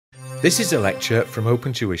This is a lecture from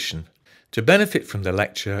Open Tuition. To benefit from the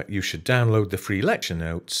lecture, you should download the free lecture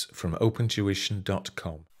notes from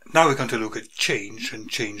opentuition.com. Now we're going to look at change and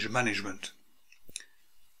change management.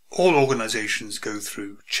 All organisations go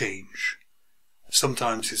through change.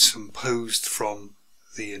 Sometimes it's imposed from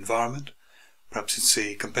the environment, perhaps it's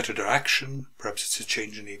a competitor action, perhaps it's a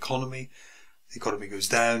change in the economy goes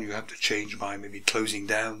down, you have to change by maybe closing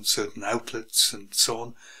down certain outlets and so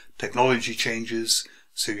on. Technology changes,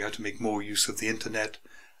 so you have to make more use of the internet.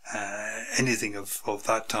 Anything of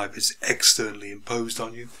that type is externally imposed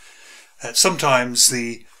on you. Sometimes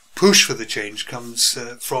the push for the change comes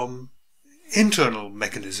from internal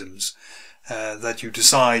mechanisms, that you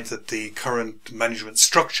decide that the current management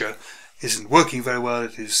structure isn't working very well,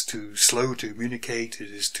 it is too slow to communicate, it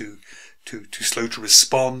is too slow to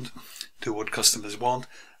respond to what customers want,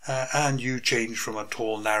 and you change from a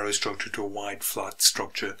tall, narrow structure to a wide, flat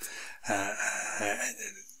structure.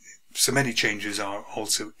 So many changes are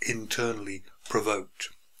also internally provoked.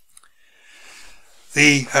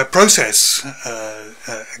 The process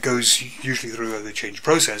goes usually through the change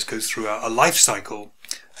process goes through a life cycle,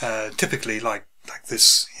 typically like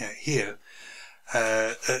this here.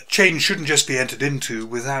 Change shouldn't just be entered into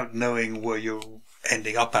without knowing where you're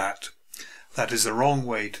ending up at. That is the wrong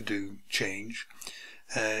way to do change.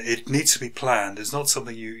 It needs to be planned. It's not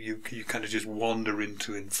something you kind of just wander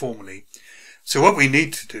into informally. So what we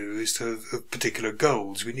need to do is to have particular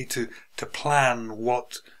goals. We need to plan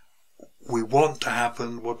what we want to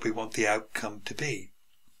happen, what we want the outcome to be.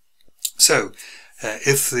 So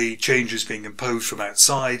if the change is being imposed from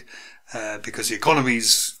outside because the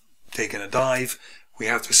economy's taken a dive, we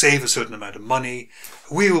have to save a certain amount of money,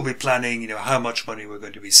 we will be planning how much money we're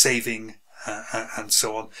going to be saving and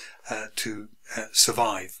so on to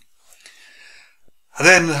survive. And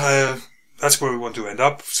then that's where we want to end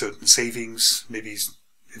up, certain savings, maybe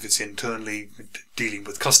if it's internally dealing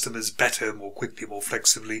with customers better, more quickly, more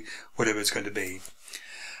flexibly, whatever it's going to be.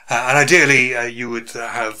 And ideally you would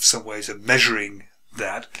have some ways of measuring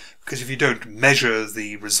that, because if you don't measure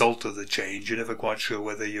the result of the change, you're never quite sure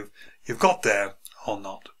whether you've got there or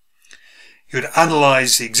not. You would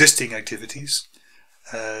analyse the existing activities.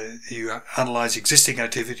 You analyse existing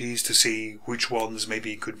activities to see which ones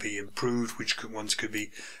maybe could be improved, which ones could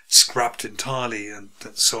be scrapped entirely, and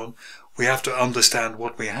so on. We have to understand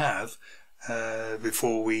what we have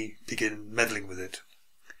before we begin meddling with it.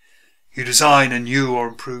 You design a new or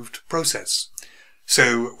improved process.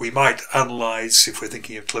 So we might analyse, if we're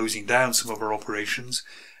thinking of closing down some of our operations,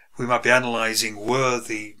 we might be analysing where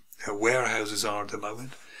the warehouses are at the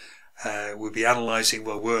moment. We'll be analysing,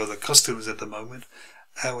 well, where are the customers at the moment?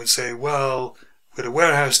 And we'd say, well, with a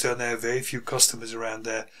warehouse down there, very few customers around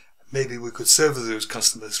there, maybe we could service those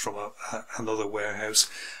customers from another warehouse.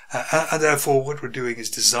 And therefore, what we're doing is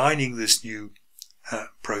designing this new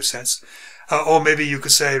process. Or maybe you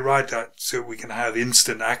could say, right, so we can have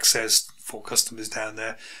instant access for customers down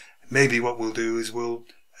there. Maybe what we'll do is we'll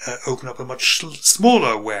open up a much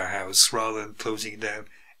smaller warehouse rather than closing it down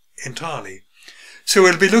entirely. So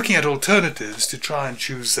we'll be looking at alternatives to try and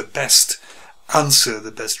choose the best answer,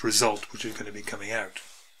 the best result, which is going to be coming out.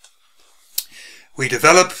 We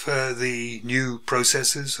develop the new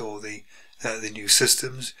processes or the new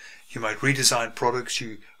systems. You might redesign products,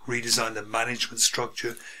 you redesign the management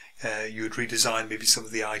structure, you would redesign maybe some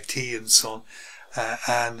of the IT and so on.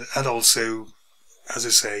 And also, as I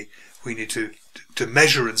say, we need to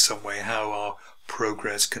measure in some way how our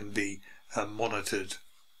progress can be monitored.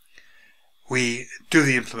 We do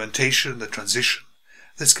the implementation, the transition.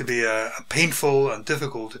 This can be a painful and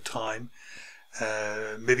difficult time.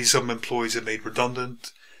 Maybe some employees are made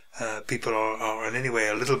redundant. People are in any way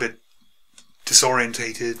a little bit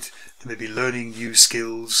disorientated. They may be learning new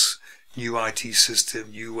skills, new IT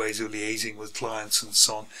system, new ways of liaising with clients and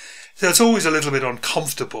so on. So it's always a little bit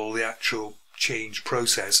uncomfortable, the actual change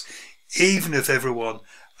process, even if everyone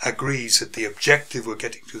agrees that the objective we're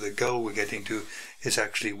getting to, the goal we're getting to, is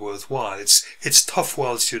actually worthwhile. It's tough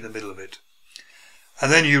whilst you're in the middle of it.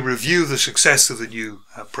 And then you review the success of the new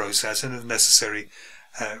process, and if necessary,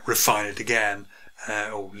 refine it again,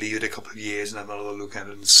 or leave it a couple of years and have another look at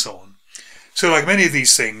it and so on. So like many of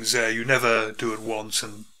these things, you never do it once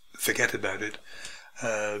and forget about it.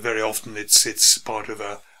 Very often it's part of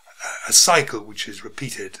a cycle which is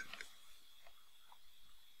repeated.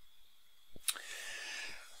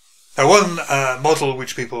 Now, one model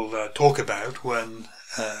which people talk about when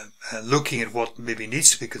looking at what maybe needs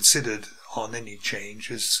to be considered on any change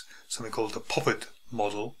is something called the puppet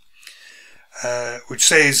model, which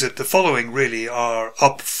says that the following really are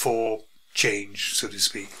up for change, so to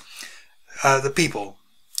speak. The people.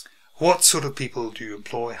 What sort of people do you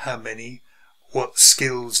employ? How many? What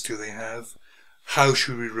skills do they have? How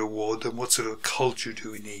should we reward them? What sort of culture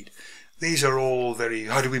do we need? These are all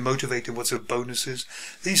how do we motivate them? What sort of bonuses?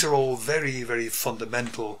 These are all very, very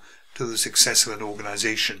fundamental to the success of an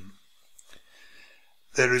organization.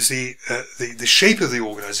 There is the shape of the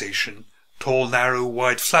organization, tall, narrow,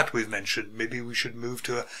 wide, flat we've mentioned. Maybe we should move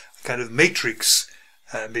to a kind of matrix.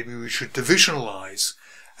 Maybe we should divisionalize.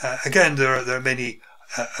 Again, there are many,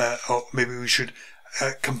 or maybe we should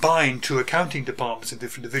combine two accounting departments in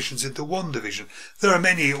different divisions into one division. There are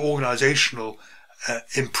many organizational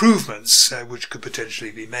improvements which could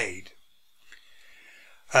potentially be made.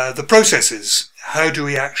 The processes. How do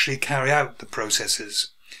we actually carry out the processes?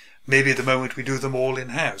 Maybe at the moment we do them all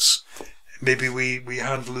in-house. Maybe we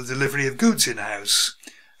handle the delivery of goods in-house.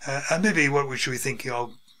 And maybe what we should be thinking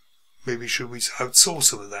of, maybe should we outsource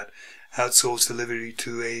some of that? Outsource delivery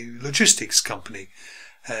to a logistics company?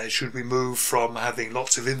 Should we move from having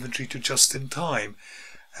lots of inventory to just-in-time?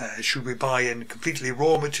 Should we buy in completely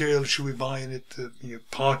raw material? Should we buy in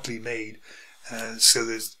it partly made so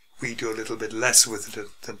that we do a little bit less with it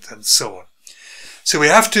and so on? So we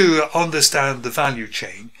have to understand the value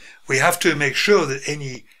chain. We have to make sure that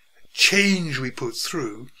any change we put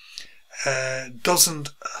through doesn't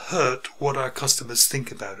hurt what our customers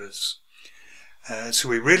think about us. So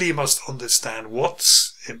we really must understand what's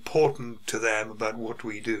important to them about what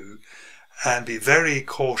we do and be very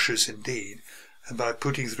cautious indeed about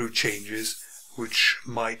putting through changes which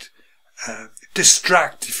might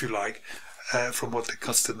distract, if you like, from what the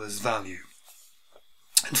customers value.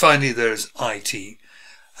 And finally, there's IT.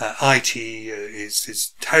 IT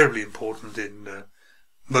is terribly important in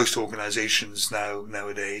most organizations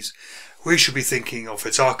nowadays. We should be thinking of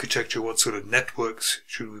its architecture. What sort of networks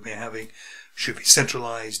should we be having? Should be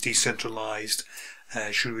centralized, decentralized?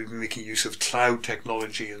 Should we be making use of cloud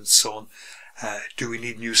technology and so on? Do we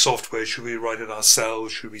need new software? Should we write it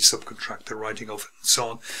ourselves? Should we subcontract the writing of it and so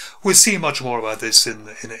on? We'll see much more about this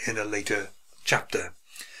in a later chapter.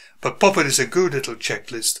 But Puppet is a good little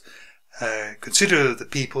checklist. Consider the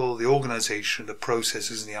people, the organization, the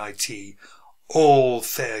processes, and the IT all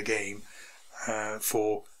fair game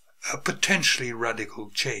for a potentially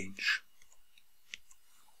radical change.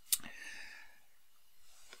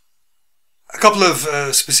 A couple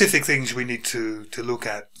of specific things we need to look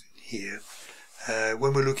at here.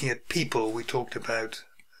 When we're looking at people, we talked about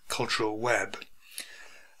cultural web.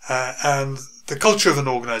 And the culture of an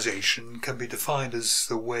organization can be defined as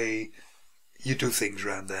the way you do things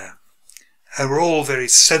around there. And we're all very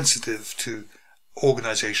sensitive to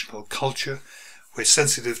organizational culture. We're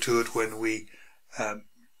sensitive to it when we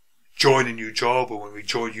join a new job or when we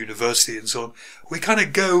join university and so on. We kind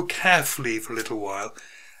of go carefully for a little while,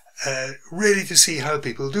 really to see how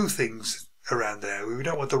people do things around there. We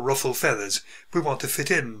don't want to ruffle feathers. We want to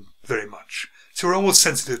fit in very much. So we're always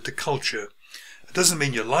sensitive to culture. It doesn't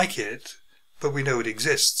mean you like it, but we know it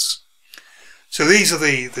exists. So these are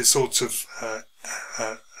the sorts of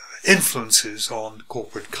influences on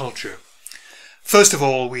corporate culture. First of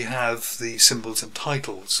all, we have the symbols and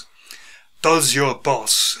titles. Does your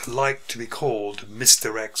boss like to be called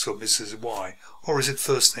Mr. X or Mrs. Y, or is it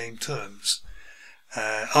first name terms?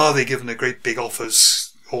 Are they given a great big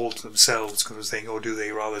office all to themselves kind of thing, or do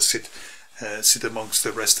they rather sit amongst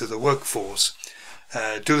the rest of the workforce?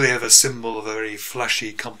 Do they have a symbol of a very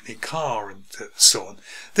flashy company car and so on?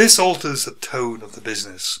 This alters the tone of the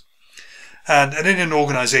business. And in an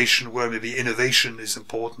organization where maybe innovation is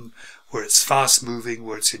important, where it's fast moving,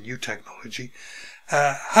 where it's a new technology,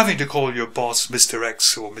 having to call your boss Mr.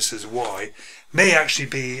 X or Mrs. Y may actually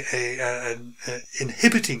be an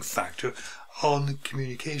inhibiting factor on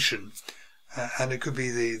communication. And it could be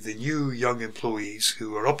the new young employees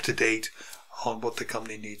who are up to date on what the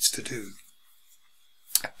company needs to do.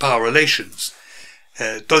 Power relations.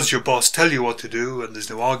 Does your boss tell you what to do and there's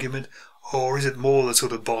no argument? Or is it more the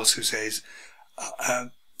sort of boss who says,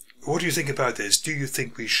 what do you think about this? Do you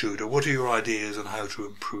think we should? Or what are your ideas on how to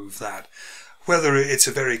improve that? Whether it's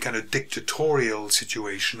a very kind of dictatorial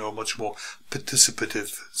situation or much more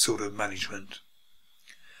participative sort of management.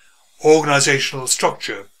 Organizational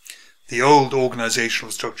structure. The old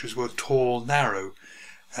organizational structures were tall, narrow,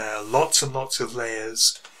 lots and lots of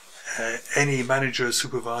layers. Any manager or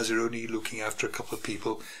supervisor only looking after a couple of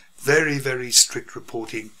people. Very, very strict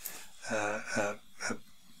reporting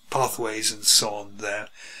pathways and so on there.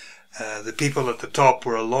 The people at the top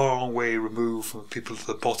were a long way removed from the people at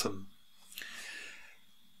the bottom.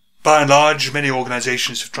 By and large, many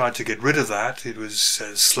organizations have tried to get rid of that. It was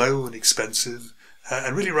slow and expensive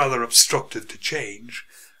and really rather obstructive to change.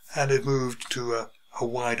 And it moved to a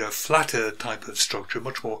wider, flatter type of structure,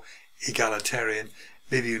 much more egalitarian,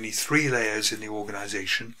 maybe only 3 layers in the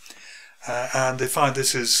organization, and they find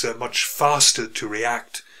this is much faster to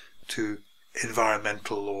react to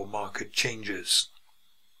environmental or market changes.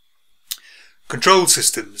 Control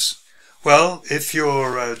systems. Well, if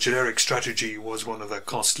your generic strategy was one of a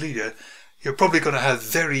cost leader, you're probably going to have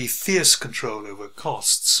very fierce control over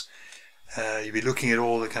costs. You'd be looking at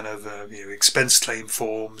all the kind of expense claim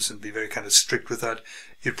forms and be very kind of strict with that.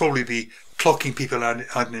 You'd probably be clocking people out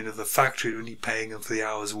and into the factory, only paying them for the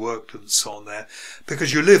hours worked and so on there,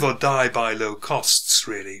 because you live or die by low costs,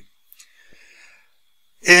 really.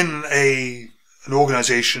 In an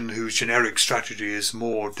organization whose generic strategy is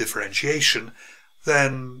more differentiation,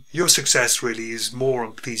 then your success really is more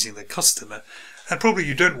on pleasing the customer, and probably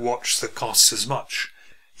you don't watch the costs as much.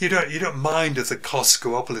 You don't mind if the costs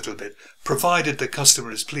go up a little bit, provided the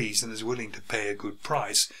customer is pleased and is willing to pay a good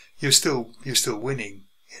price. You're still winning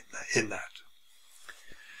in that.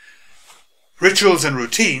 Rituals and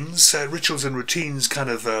routines. Rituals and routines kind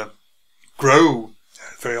of grow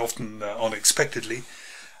very often unexpectedly,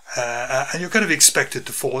 and you're kind of expected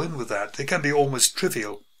to fall in with that. They can be almost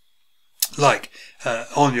trivial. Like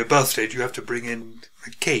on your birthday, you have to bring in a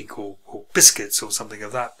cake or biscuits or something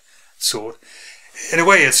of that sort. In a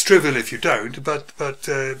way, it's trivial if you don't, but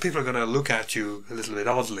people are going to look at you a little bit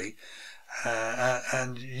oddly,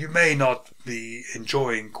 and you may not be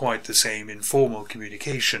enjoying quite the same informal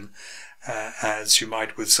communication as you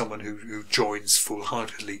might with someone who joins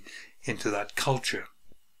full-heartedly into that culture.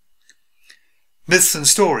 Myths and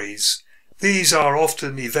stories. These are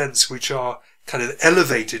often events which are kind of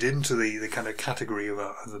elevated into the kind of category of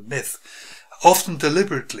a myth, often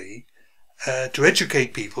deliberately, to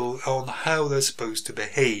educate people on how they're supposed to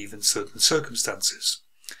behave in certain circumstances.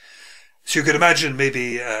 So you could imagine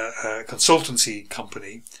maybe a consultancy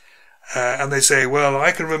company, and they say, well,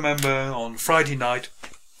 I can remember on Friday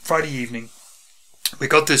evening, we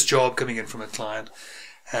got this job coming in from a client.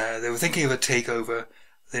 They were thinking of a takeover.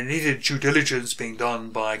 They needed due diligence being done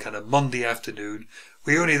by kind of Monday afternoon.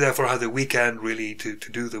 We only therefore had the weekend really to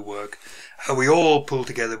do the work. And we all pulled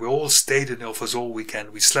together. We all stayed in the office all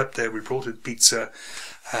weekend. We slept there. We brought in pizza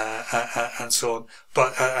and so on.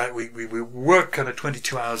 But we worked kind of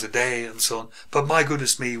 22 hours a day and so on. But my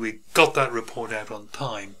goodness me, we got that report out on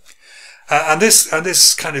time. And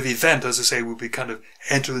this kind of event, as I say, will be kind of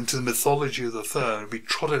entered into the mythology of the firm and be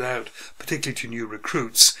trotted out, particularly to new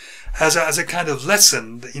recruits, as a kind of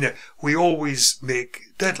lesson that, we always make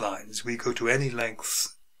deadlines. We go to any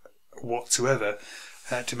length whatsoever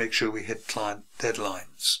to make sure we hit client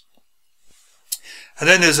deadlines. And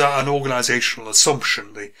then there's an organizational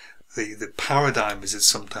assumption, the paradigm as it's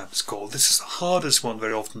sometimes called. This is the hardest one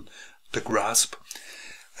very often to grasp.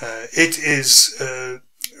 It is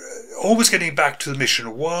always getting back to the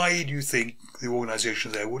mission. Why do you think the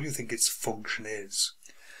organization is there? What do you think its function is?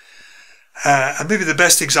 And maybe the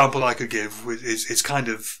best example I could give is kind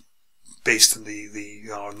of based on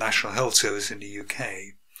our National Health Service in the UK.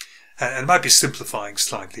 And it might be simplifying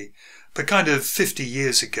slightly, but kind of 50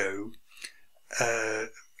 years ago,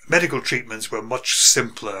 medical treatments were much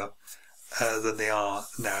simpler than they are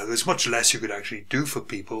now. There's much less you could actually do for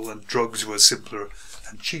people, and drugs were simpler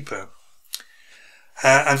and cheaper.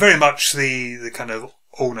 And very much the kind of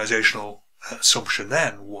organizational assumption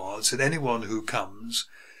then was that anyone who comes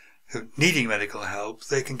needing medical help,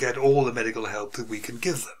 they can get all the medical help that we can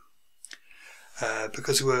give them.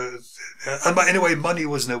 Because in a way, money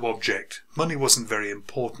was no object. Money wasn't very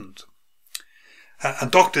important. And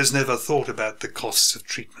doctors never thought about the costs of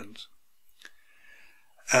treatment.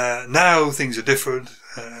 Now things are different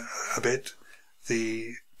a bit.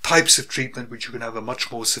 The types of treatment which you can have are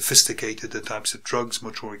much more sophisticated, the types of drugs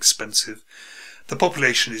much more expensive. The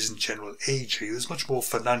population is in general aging. There's much more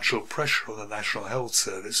financial pressure on the National Health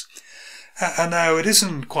Service. And now it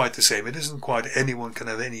isn't quite the same. It isn't quite anyone can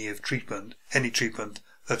have any treatment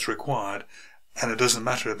that's required, and it doesn't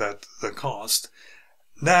matter about the cost.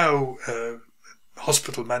 Now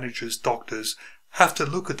hospital managers, doctors have to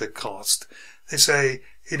look at the cost. They say,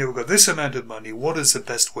 we've got this amount of money. What is the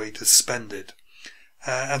best way to spend it?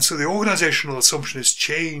 And so the organizational assumption has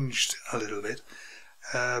changed a little bit,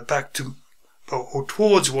 back to, or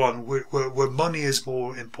towards one where money is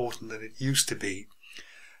more important than it used to be.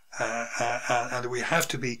 And we have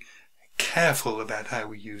to be careful about how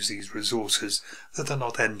we use these resources, that they're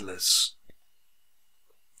not endless.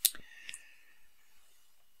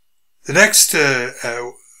 The next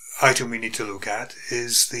item we need to look at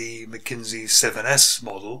is the McKinsey 7S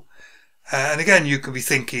model. And again, you can be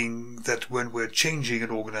thinking that when we're changing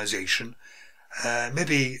an organization,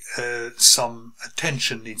 maybe some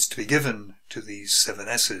attention needs to be given to these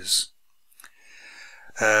 7S's.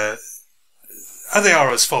 And they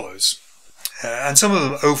are as follows. And some of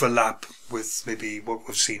them overlap with maybe what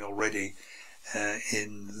we've seen already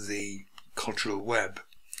in the cultural web.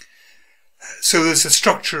 So there's the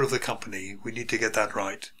structure of the company. We need to get that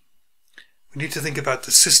right. We need to think about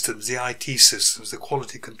the systems, the IT systems, the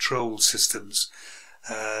quality control systems,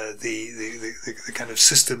 the kind of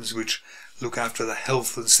systems which look after the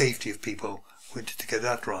health and safety of people. We need to get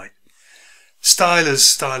that right. Style is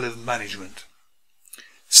style of management.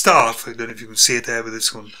 Staff, I don't know if you can see it there, but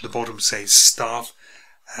this one at the bottom says staff.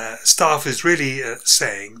 Staff is really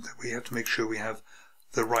saying that we have to make sure we have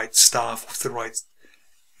the right staff with the right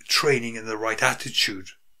training and the right attitude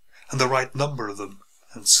and the right number of them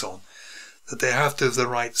and so on. That they have to have the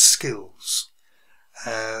right skills.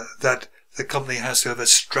 That the company has to have a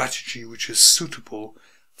strategy which is suitable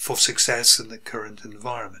for success in the current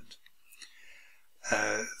environment.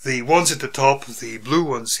 The ones at the top, the blue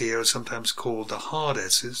ones here, are sometimes called the hard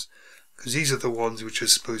S's, because these are the ones which are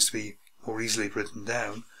supposed to be more easily written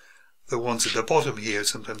down. The ones at the bottom here are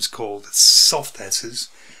sometimes called the soft S's.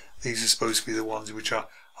 These are supposed to be the ones which are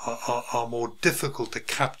more difficult to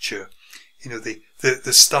capture. You know,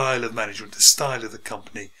 the style of management, the style of the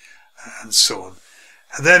company, and so on.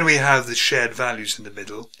 And then we have the shared values in the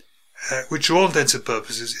middle, which to all intents and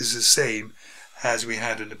purposes is the same as we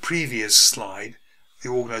had in the previous slide, the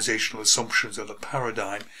organizational assumptions or the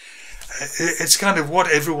paradigm. It's kind of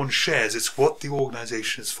what everyone shares. It's what the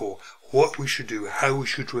organization is for, what we should do, how we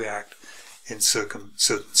should react in certain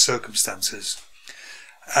circumstances.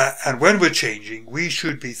 And when we're changing, we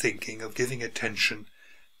should be thinking of giving attention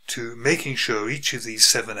to making sure each of these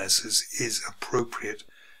 7 S's is appropriate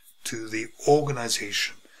to the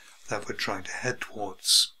organization that we're trying to head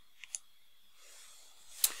towards.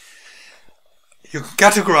 You can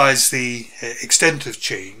categorize the extent of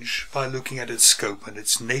change by looking at its scope and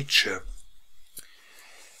its nature.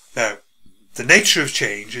 Now, the nature of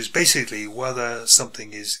change is basically whether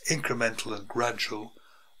something is incremental and gradual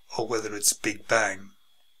or whether it's big bang.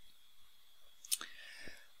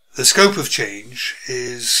 The scope of change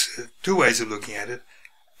is 2 ways of looking at it.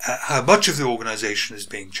 How much of the organization is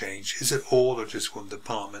being changed? Is it all or just one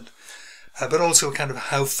department? But also kind of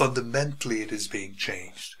how fundamentally it is being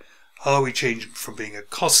changed. Are we changing from being a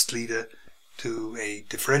cost leader to a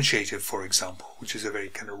differentiator, for example, which is a very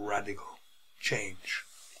kind of radical change?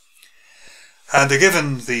 And they're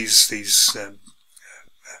given these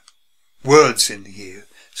words in here.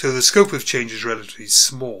 So the scope of change is relatively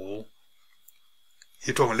small.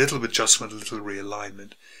 You're talking a little adjustment, a little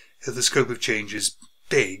realignment. If the scope of change is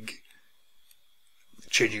big,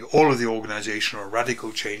 changing all of the organization or a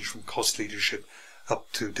radical change from cost leadership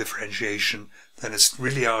up to differentiation, then it's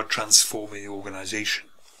really our transforming the organization.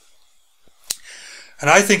 And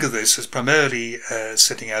I think of this as primarily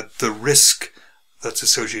setting out the risk that's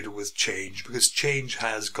associated with change, because change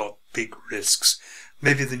has got big risks.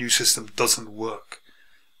 Maybe the new system doesn't work.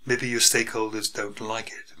 Maybe your stakeholders don't like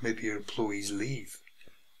it. Maybe your employees leave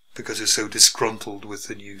because they're so disgruntled with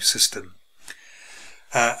the new system.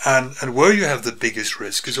 And where you have the biggest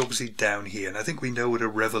risk is obviously down here. And I think we know what a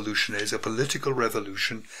revolution is. A political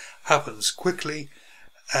revolution happens quickly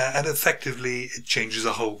and effectively it changes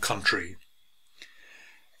a whole country.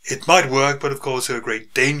 It might work, but of course there are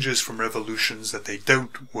great dangers from revolutions that they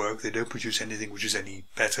don't work. They don't produce anything which is any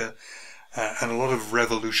better. And a lot of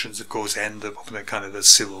revolutions, of course, end up in a kind of a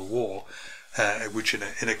civil war, which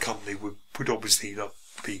in a company would obviously not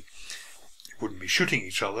be, wouldn't be shooting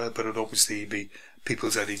each other, but it would obviously be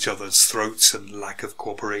people's at each other's throats and lack of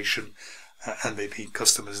cooperation, and maybe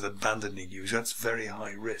customers abandoning you. So that's very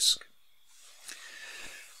high risk.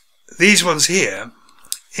 These ones here,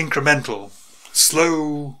 incremental,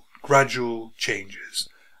 slow, gradual changes.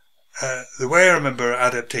 The way I remember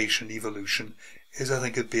adaptation, evolution, is I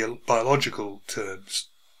think it'd biological terms.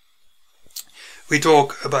 We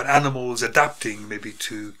talk about animals adapting maybe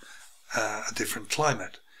to a different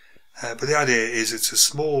climate. But the idea is it's a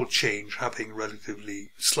small change happening relatively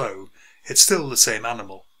slow. It's still the same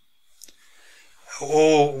animal.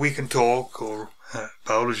 Or we can talk, or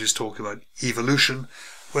biologists talk about evolution,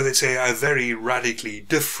 where they say a very radically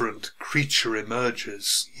different creature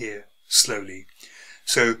emerges here slowly.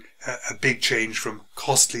 So a big change from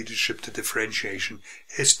cost leadership to differentiation.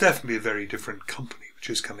 It's definitely a very different company which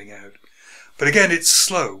is coming out. But again, it's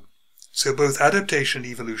slow. So both adaptation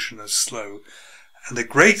and evolution are slow. And the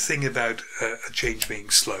great thing about a change being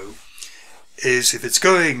slow is if it's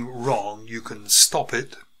going wrong, you can stop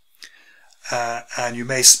it. And you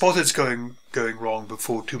may spot it's going wrong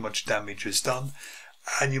before too much damage is done.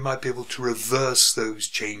 And you might be able to reverse those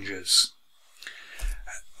changes.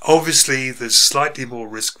 Obviously, there's slightly more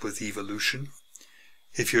risk with evolution.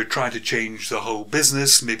 If you're trying to change the whole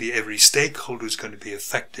business, maybe every stakeholder is going to be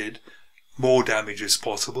affected. More damage is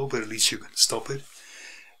possible, but at least you can stop it.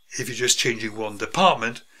 If you're just changing one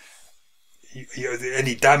department,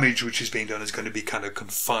 any damage which is being done is going to be kind of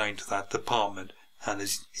confined to that department and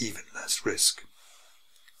is even less risk.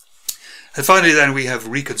 And finally, then we have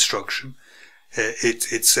reconstruction.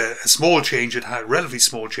 It's a small change, relatively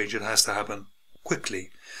small change. It has to happen quickly.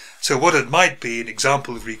 So what it might be, an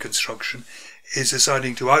example of reconstruction, is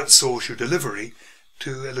deciding to outsource your delivery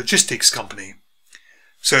to a logistics company.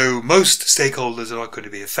 So most stakeholders are not going to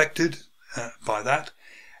be affected by that.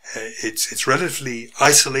 It's relatively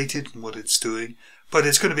isolated in what it's doing, but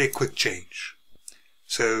it's going to be a quick change.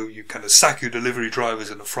 So you kind of sack your delivery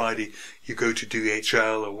drivers on a Friday, you go to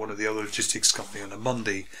DHL or one of the other logistics company on a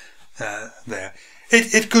Monday there.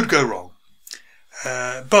 It could go wrong.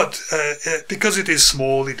 But because it is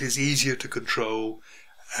small, it is easier to control.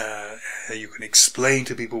 You can explain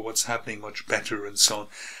to people what's happening much better and so on.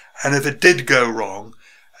 And if it did go wrong,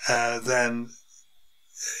 then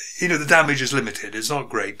the damage is limited. It's not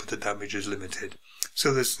great, but the damage is limited.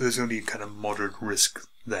 So there's only kind of moderate risk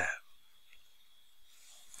there.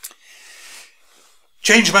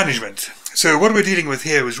 Change management. So what we're dealing with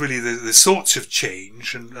here is really the sorts of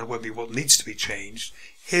change and maybe what needs to be changed.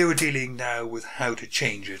 Here we're dealing now with how to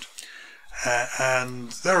change it.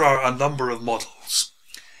 And there are a number of models.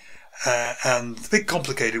 And the big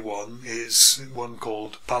complicated one is one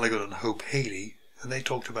called Balagon and Hope Haley. And they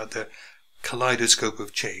talked about the kaleidoscope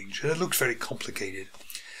of change. And it looks very complicated.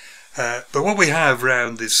 But what we have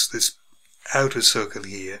around this outer circle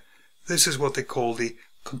here, this is what they call the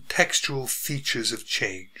contextual features of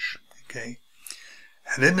change. Okay,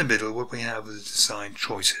 and in the middle what we have is design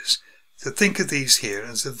choices. So think of these here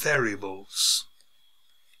as the variables,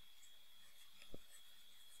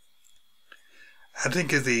 and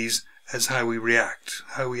think of these as how we react,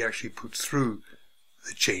 how we actually put through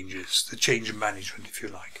the changes, the change management, if you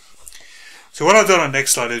like. So what I've done on the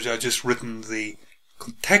next slide is I've just written the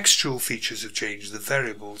contextual features of change, the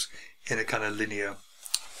variables, in a kind of linear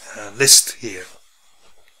list here.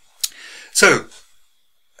 So,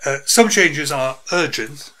 some changes are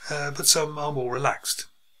urgent, but some are more relaxed.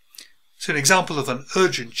 So an example of an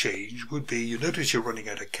urgent change would be, you notice you're running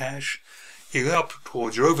out of cash, you go up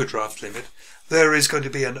towards your overdraft limit, there is going to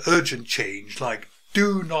be an urgent change like,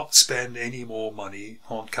 do not spend any more money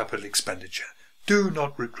on capital expenditure. Do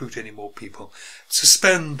not recruit any more people.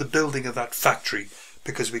 Suspend the building of that factory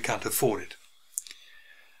because we can't afford it.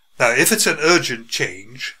 Now, if it's an urgent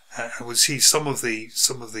change, and we'll see some of the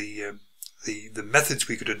methods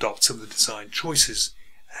we could adopt, some of the design choices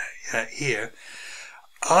here,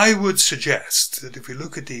 I would suggest that if we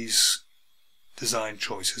look at these design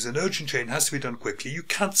choices, an urgent change has to be done quickly. You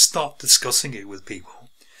can't start discussing it with people.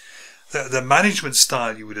 The management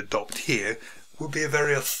style you would adopt here would be a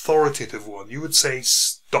very authoritative one. You would say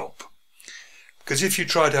stop. Because if you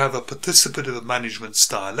try to have a participative management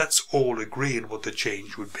style, let's all agree on what the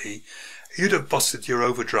change would be, you'd have busted your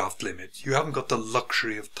overdraft limit. You haven't got the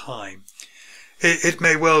luxury of time. It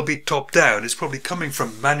may well be top down. It's probably coming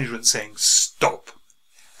from management saying stop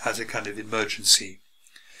as a kind of emergency.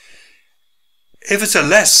 If it's a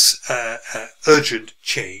less urgent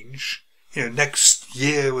change, next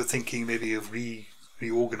year we're thinking maybe of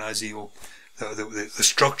reorganizing or the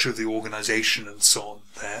structure of the organization and so on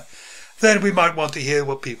there, then we might want to hear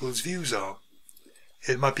what people's views are.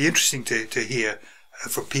 It might be interesting to hear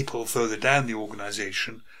from people further down the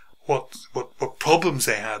organization what problems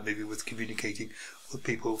they have maybe with communicating with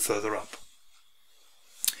people further up.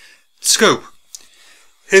 Scope.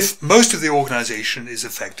 If most of the organization is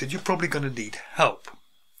affected, you're probably going to need help.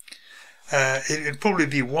 It'd probably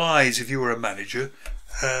be wise if you were a manager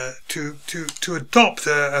to adopt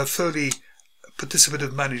a fairly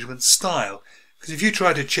participative management style. Because if you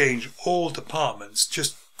try to change all departments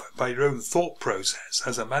just by your own thought process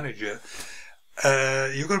as a manager,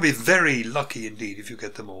 you're going to be very lucky indeed if you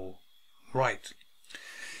get them all right.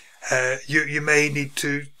 You may need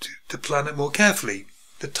to plan it more carefully.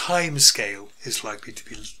 The time scale is likely to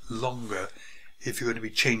be longer if you're going to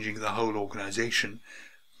be changing the whole organization,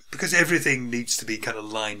 because everything needs to be kind of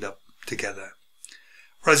lined up together.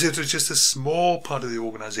 Whereas if it's just a small part of the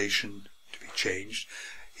organization to be changed,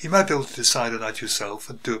 you might be able to decide on that yourself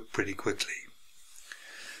and do it pretty quickly.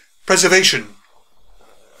 Preservation.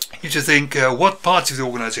 You need to think what parts of the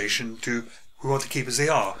organization do we want to keep as they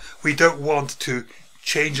are. We don't want to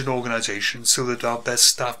change an organization so that our best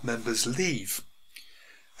staff members leave,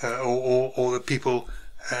 or that people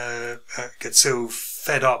get so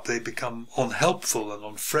fed up they become unhelpful and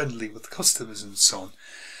unfriendly with customers and so on.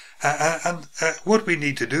 What we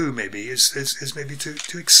need to do maybe is maybe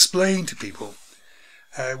to explain to people.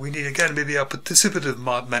 We need, again, maybe a participative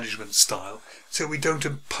management style, so we don't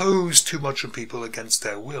impose too much on people against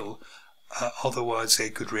their will, otherwise they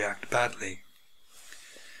could react badly.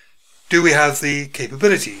 Do we have the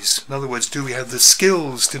capabilities? In other words, do we have the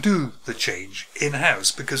skills to do the change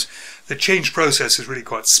in-house? Because the change process is really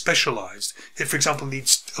quite specialized. It, for example,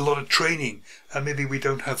 needs a lot of training, and maybe we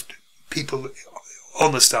don't have people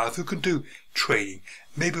on the staff who can do training.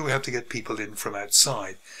 Maybe we have to get people in from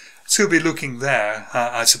outside. So we'll be looking there,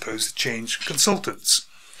 I suppose, at change consultants.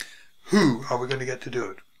 Who are we going to get to do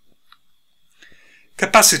it?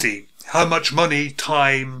 Capacity. How much money,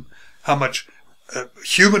 time, how much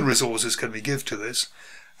human resources can we give to this?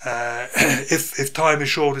 If time is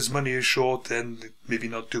short, as money is short, then maybe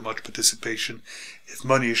not too much participation. If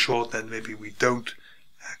money is short, then maybe we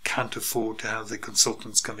can't afford to have the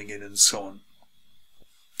consultants coming in and so on.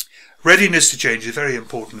 Readiness to change is a very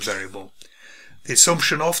important variable. The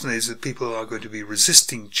assumption often is that people are going to be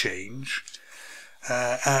resisting change,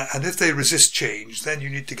 and if they resist change, then you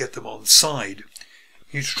need to get them on side.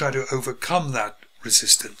 You need to try to overcome that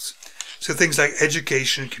resistance. So things like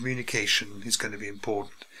education and communication is going to be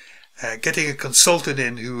important. Getting a consultant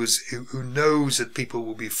in who knows that people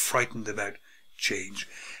will be frightened about change.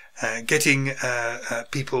 Getting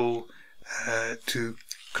people to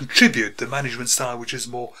contribute the management style which is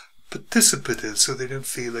more participative, so they don't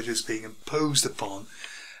feel they're just being imposed upon,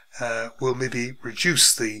 will maybe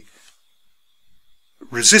reduce the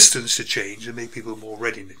resistance to change and make people more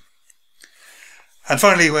ready. And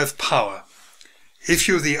finally, we have power. If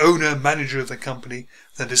you're the owner, manager of the company,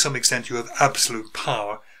 then to some extent you have absolute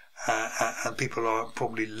power, and people are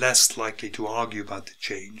probably less likely to argue about the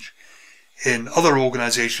change. In other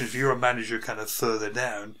organizations, if you're a manager kind of further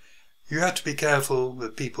down, you have to be careful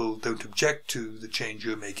that people don't object to the change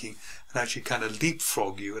you're making and actually kind of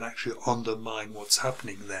leapfrog you and actually undermine what's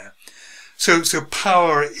happening there. So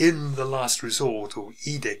power in the last resort, or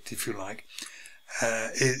edict, if you like,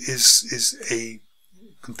 is a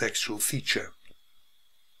contextual feature.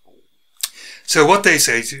 So what they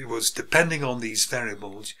say was, depending on these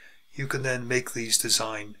variables, you can then make these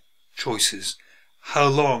design choices. How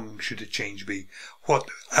long should a change be? What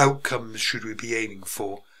outcomes should we be aiming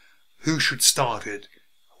for? Who should start it?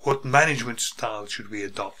 What management style should we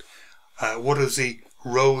adopt? What are the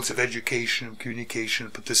roles of education, communication,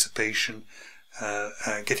 participation,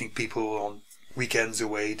 getting people on weekends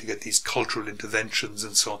away to get these cultural interventions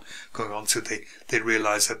and so on going on, so they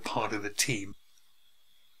realize they're part of a team.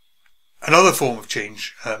 Another form of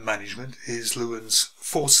change management is Lewin's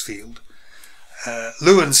force field.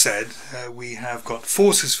 Lewin said we have got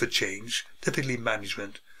forces for change, typically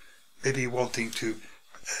management, maybe wanting to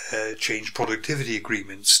change productivity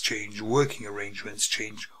agreements, change working arrangements,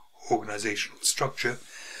 change organizational structure,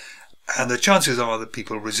 and the chances are that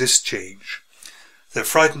people resist change. They're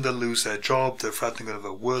frightened they'll lose their job, they're frightened they're going to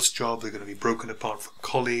have a worse job, they're going to be broken apart from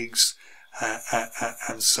colleagues,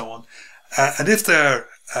 and so on. And if they're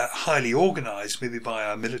highly organized, maybe by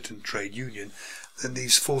a militant trade union, then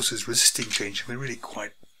these forces resisting change can be really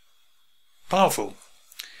quite powerful.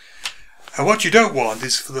 And what you don't want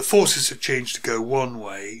is for the forces of change to go one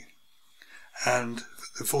way and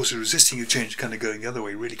the forces resisting change kind of going the other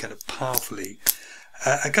way, really kind of powerfully,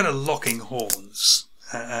 and kind of locking horns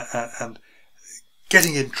and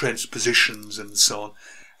getting entrenched positions and so on.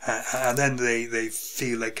 And then they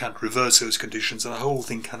feel they can't reverse those conditions, and the whole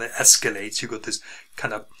thing kind of escalates. You've got this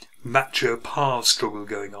kind of macho power struggle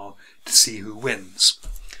going on to see who wins.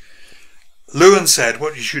 Lewin said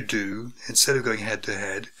what you should do, instead of going head to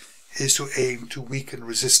head, is to aim to weaken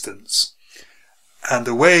resistance. And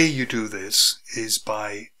the way you do this is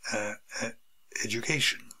by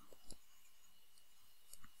education.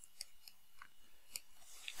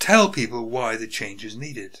 Tell people why the change is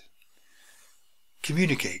needed.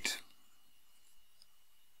 Communicate.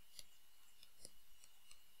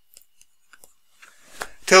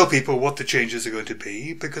 Tell people what the changes are going to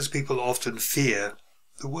be, because people often fear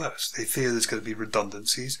the worst. They fear there's going to be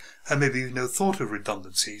redundancies, and maybe you've no thought of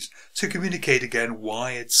redundancies. So communicate again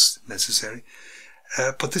why it's necessary.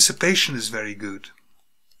 Participation is very good.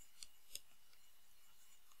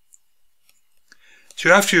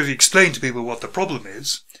 So after you've explained to people what the problem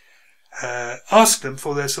is, ask them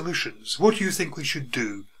for their solutions. What do you think we should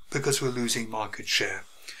do because we're losing market share?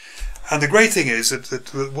 And the great thing is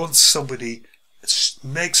that once somebody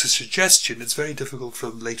makes a suggestion, it's very difficult for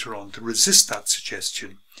them later on to resist that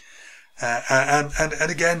suggestion. And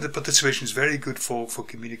again, the participation is very good for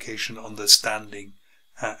communication, understanding,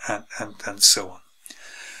 and so on.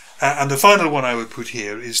 And the final one I would put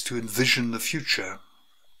here is to envision the future.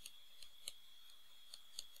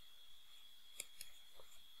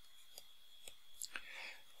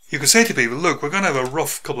 you can say to people, look, we're going to have a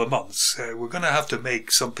rough couple of months. We're going to have to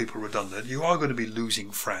make some people redundant. You are going to be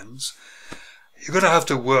losing friends. You're going to have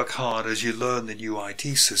to work hard as you learn the new IT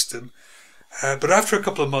system. But after a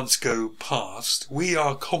couple of months go past, we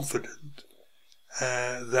are confident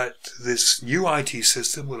that this new IT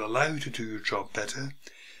system will allow you to do your job better.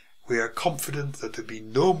 We are confident that there'll be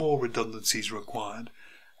no more redundancies required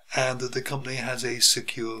and that the company has a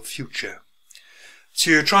secure future. So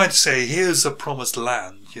you're trying to say, here's the promised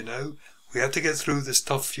land, you know. We have to get through this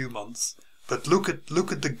tough few months, but look at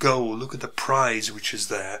the goal, look at the prize which is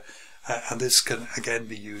there, and this can again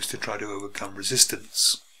be used to try to overcome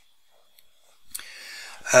resistance.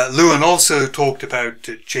 Lewin also talked about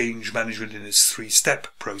change management in his 3-step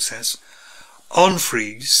process.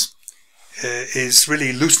 Unfreeze is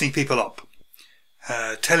really loosening people up,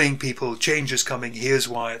 telling people change is coming, here's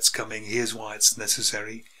why it's coming, here's why it's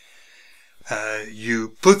necessary.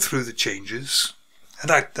 You put through the changes, and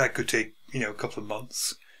that could take, a couple of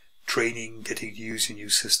months, training, getting to use a new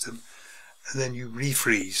system, and then you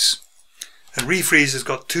refreeze. And refreeze has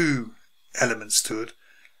got 2 elements to it.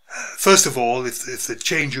 First of all, if the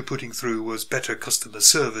change you're putting through was better customer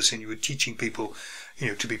service and you were teaching people,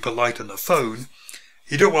 to be polite on the phone,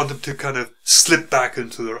 you don't want them to kind of slip back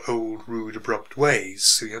into their old, rude, abrupt ways.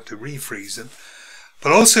 So you have to refreeze them.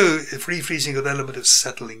 But also, if refreezing got an element of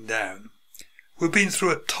settling down. We've been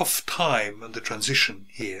through a tough time on the transition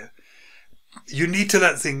here. You need to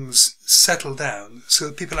let things settle down so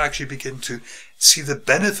that people actually begin to see the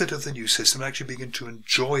benefit of the new system, actually begin to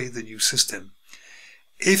enjoy the new system.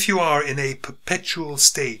 If you are in a perpetual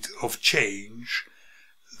state of change,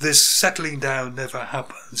 this settling down never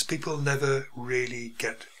happens. People never really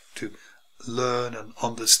get to learn and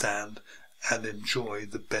understand and enjoy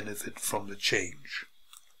the benefit from the change.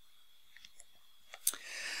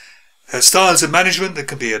 Styles of management that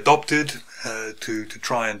can be adopted to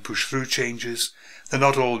try and push through changes. They're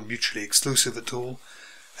not all mutually exclusive at all,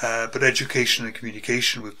 but education and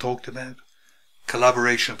communication we've talked about.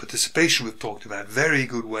 Collaboration and participation we've talked about. Very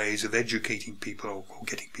good ways of educating people or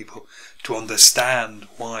getting people to understand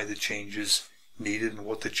why the change is needed and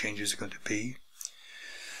what the changes are going to be.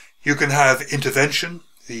 You can have intervention.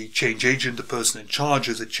 The change agent, the person in charge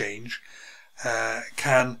of the change,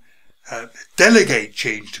 can delegate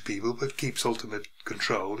change to people but keeps ultimate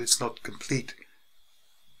control. It's not complete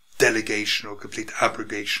delegation or complete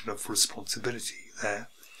abrogation of responsibility there.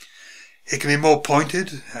 It can be more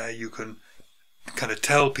pointed. You can kind of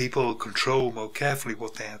tell people, control more carefully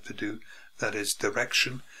what they have to do. That is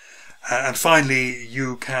direction. And finally,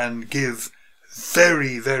 you can give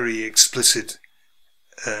very, very explicit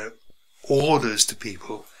orders to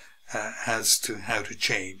people as to how to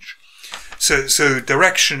change. So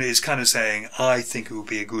direction is kind of saying, I think it would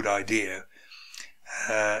be a good idea.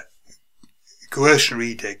 Coercion or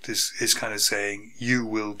edict is kind of saying, you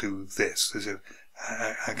will do this. There's a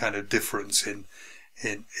kind of difference in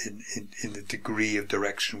the degree of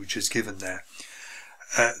direction which is given there.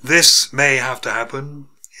 This may have to happen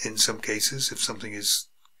in some cases if something is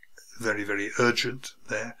very, very urgent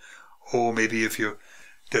there, or maybe if you're,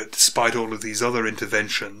 despite all of these other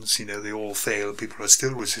interventions, they all fail, people are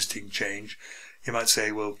still resisting change, you might say,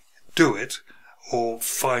 well, do it, or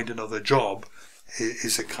find another job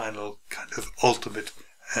is a kind of ultimate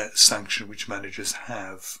sanction which managers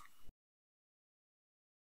have.